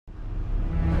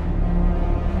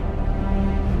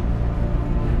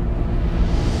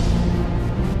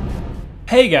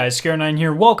Hey guys, Scare9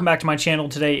 here, welcome back to my channel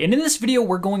today, and in this video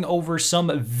we're going over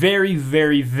some very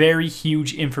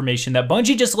huge information that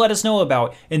Bungie just let us know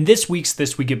about in this week at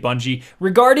Bungie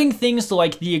regarding things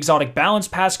like the exotic balance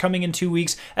pass coming in 2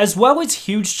 weeks, as well as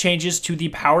huge changes to the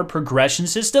power progression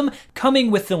system coming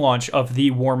with the launch of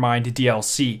the Warmind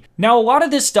DLC. Now a lot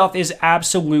of this stuff is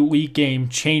absolutely game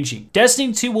changing.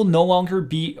 Destiny 2 will no longer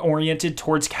be oriented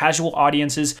towards casual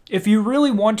audiences. If you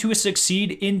really want to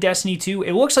succeed in Destiny 2,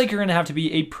 it looks like you're going to have to be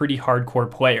a pretty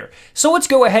hardcore player. So let's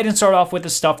go ahead and start off with the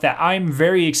stuff that I'm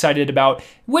very excited about,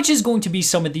 which is going to be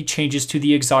some of the changes to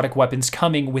the exotic weapons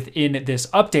coming within this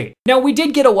update. Now we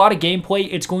did get a lot of gameplay.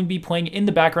 It's going to be playing in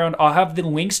the background. I'll have the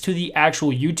links to the actual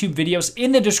YouTube videos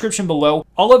in the description below.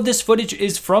 All of this footage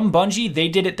is from Bungie. They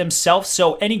did it themselves,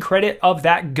 so any credit of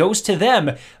that goes to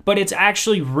them, but it's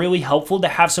actually really helpful to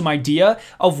have some idea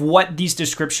of what these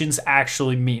descriptions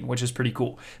actually mean, which is pretty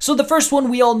cool. So the first one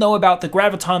we all know about, the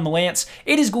Graviton Lance.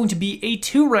 It is going to be a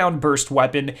 2-round burst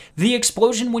weapon. The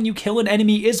explosion when you kill an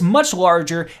enemy is much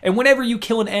larger, and whenever you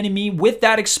kill an enemy with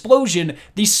that explosion,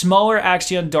 the smaller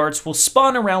Axion darts will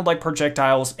spawn around like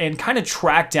projectiles and kind of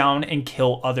track down and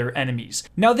kill other enemies.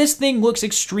 Now this thing looks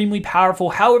extremely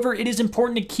powerful, however it is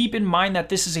important to keep in mind that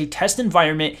this is a test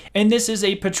environment and this is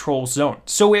a patrol zone.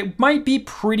 So it might be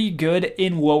pretty good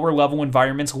in lower level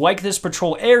environments like this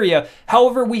patrol area,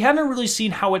 however we haven't really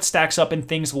seen how it stacks up in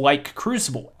things like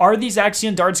Crucible. Are these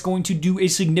Axion darts going to do a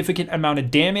significant amount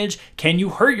of damage? Can you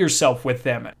hurt yourself with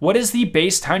them? What is the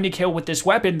base time to kill with this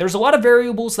weapon? There's a lot of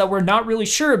variables that we're not really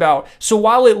sure about, so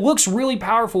while it looks really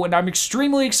powerful and I'm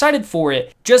extremely excited for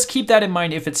it, just keep that in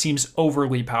mind if it seems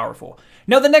overly powerful.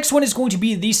 Now the next one is going to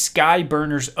be the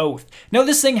Skyburner's Oath. Now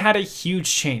this thing had a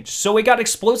huge change. So it got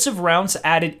explosive rounds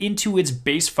added into its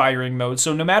base firing mode,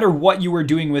 so no matter what you were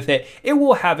doing with it, it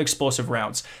will have explosive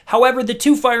rounds. However, the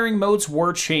two firing modes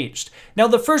were changed. Now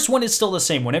the first one is still the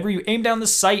same. Whenever you aim down the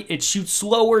sight, it shoots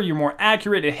slower, you're more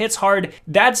accurate, it hits hard.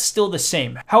 That's still the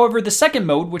same. However, the second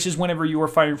mode, which is whenever you are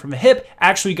firing from the hip,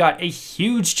 actually got a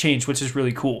huge change, which is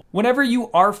really cool. Whenever you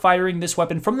are firing this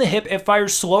weapon from the hip, it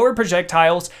fires slower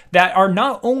projectiles that are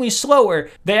not only slower,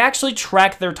 they actually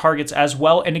track their targets as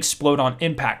well and explode on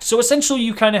impact. So essentially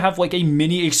you kind of have like a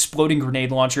mini exploding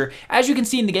grenade launcher. As you can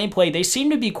see in the gameplay, they seem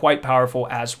to be quite powerful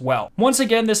as well. Once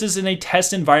again, this is in a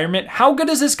test environment. How good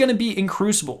is this going to be in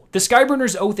Crucible? The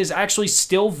Skyburner's Oath is actually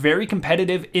still very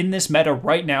competitive in this meta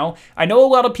right now. I know a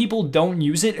lot of people don't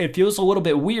use it. It feels a little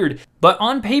bit weird, but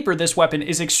on paper, this weapon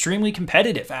is extremely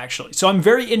competitive actually. So I'm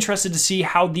very interested to see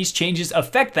how these changes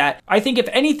affect that. I think if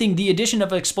anything, the addition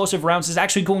of explosive rounds is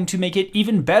actually going to make it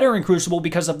even better in Crucible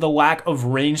because of the lack of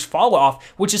range fall off,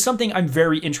 which is something I'm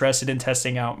very interested in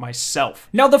testing out myself.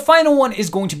 Now the final one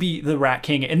is going to be the Rat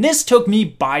King, and this took me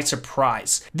by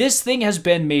surprise. This thing has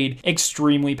been made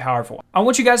extremely powerful. I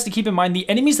want you guys to keep in mind the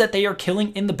enemies that they are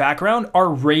killing in the background are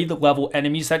raid level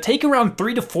enemies that take around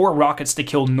 3 to 4 rockets to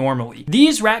kill normally.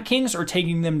 These Rat Kings are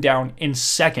taking them down in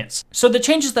seconds. So the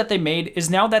changes that they made is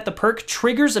now that the perk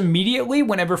triggers immediately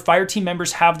whenever fire team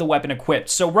members have the weapon equipped.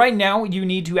 So right now you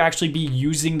need to actually be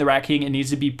using the Rat King. It needs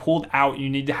to be pulled out. You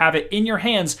need to have it in your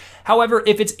hands. However,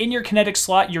 if it's in your kinetic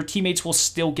slot, your teammates will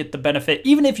still get the benefit,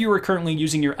 even if you are currently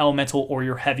using your elemental or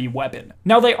your heavy weapon.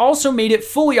 Now, they also made it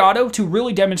fully auto to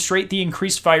really demonstrate the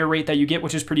increased fire rate that you get,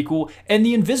 which is pretty cool. And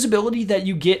the invisibility that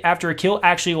you get after a kill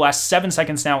actually lasts 7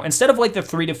 seconds now, instead of like the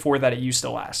 3 to 4 that it used to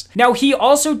last. Now, he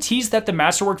also teased that the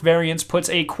Masterwork variants puts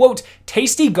a, quote,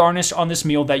 tasty garnish on this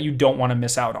meal that you don't want to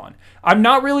miss out on. I'm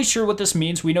not really sure what this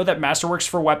means. We know that Masterworks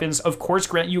for weapons, of course,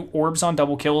 grant you orbs on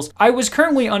double kills. I was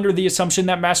currently under the assumption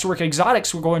that Masterwork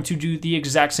exotics were going to do the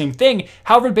exact same thing.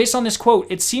 However, based on this quote,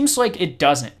 it seems like it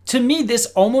doesn't. To me, this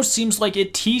almost seems like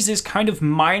it teases kind of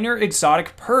minor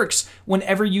exotic perks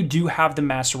whenever you do have the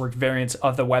Masterwork variants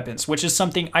of the weapons, which is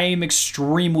something I am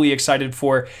extremely excited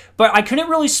for, but I couldn't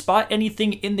really spot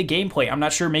anything in the gameplay. I'm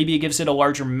not sure, maybe it gives it a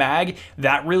larger mag.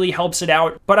 That really helps it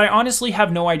out, but I honestly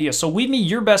have no idea. So leave me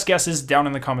your best guesses down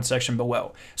in the comment section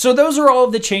below. So those are all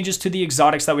of the changes to the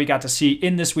exotics that we got to see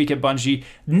in this week at Bungie.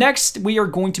 Next, we are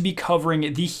going to be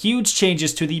covering the huge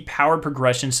changes to the power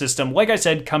progression system, like I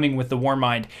said, coming with the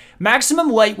Warmind. Maximum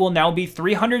light will now be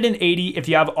 380. If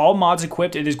you have all mods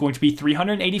equipped, it is going to be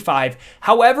 385.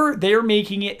 However, they are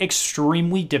making it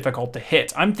extremely difficult to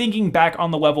hit. I'm thinking back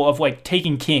on the level of like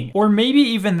Taken King, or maybe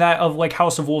even that of like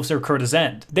House of Wolves or Crota's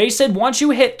End. They said once you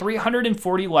hit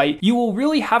 340 light, you will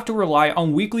really have to rely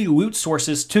on weekly loot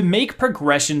sources to make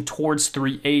progression progression towards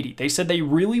 380. They said they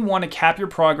really want to cap your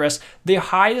progress. The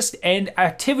highest end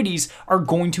activities are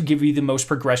going to give you the most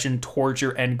progression towards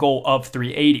your end goal of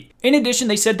 380. In addition,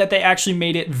 they said that they actually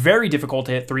made it very difficult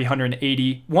to hit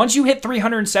 380. Once you hit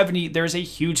 370, there's a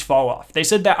huge fall off. They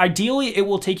said that ideally it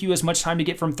will take you as much time to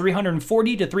get from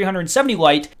 340 to 370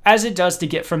 light as it does to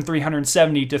get from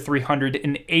 370 to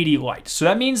 380 light. So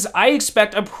that means I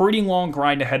expect a pretty long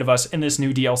grind ahead of us in this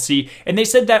new DLC. And they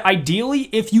said that ideally,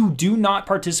 if you do not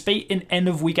participate in end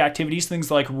of week activities, things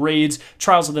like raids,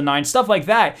 Trials of the Nine, stuff like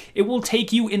that, it will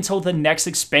take you until the next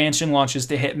expansion launches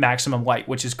to hit maximum light,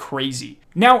 which is crazy.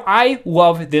 Now, I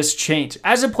love this change.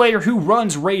 As a player who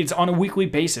runs raids on a weekly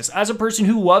basis, as a person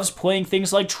who loves playing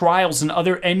things like Trials and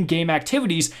other end game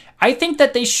activities, I think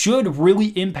that they should really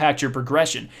impact your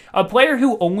progression. A player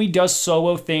who only does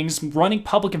solo things, running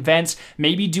public events,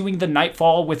 maybe doing the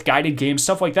Nightfall with guided games,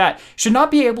 stuff like that, should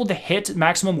not be able to hit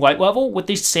maximum light level with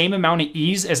the same amount of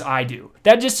ease as I do.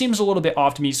 That just seems a little bit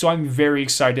off to me, so I'm very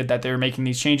excited that they're making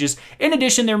these changes. In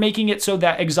addition, they're making it so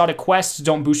that exotic quests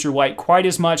don't boost your light quite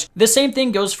as much. The same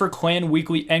thing goes for clan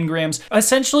weekly engrams.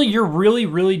 Essentially, you're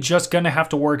really just gonna have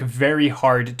to work very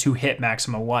hard to hit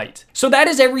maximum light. So that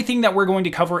is everything that we're going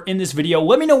to cover in this video.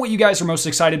 Let me know what you guys are most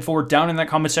excited for down in that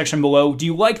comment section below. Do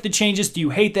you like the changes? Do you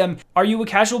hate them? Are you a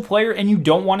casual player and you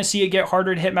don't want to see it get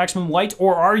harder to hit maximum light?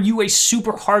 Or are you a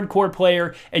super hardcore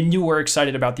player and you are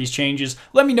excited about these changes?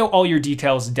 Let me know all your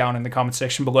details down in the comment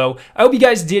section below. I hope you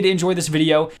guys did enjoy this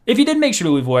video. If you did, make sure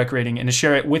to leave a like rating and to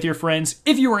share it with your friends.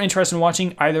 If you are interested in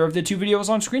watching either of the two videos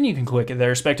on screen, you can click their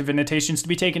respective annotations to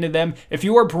be taken to them. If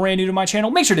you are brand new to my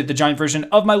channel, make sure to hit the giant version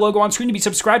of my logo on screen to be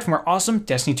subscribed for more awesome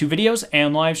Destiny 2 videos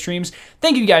and live streams.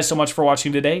 Thank you guys so much for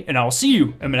watching today, and I'll see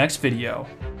you in my next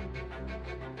video.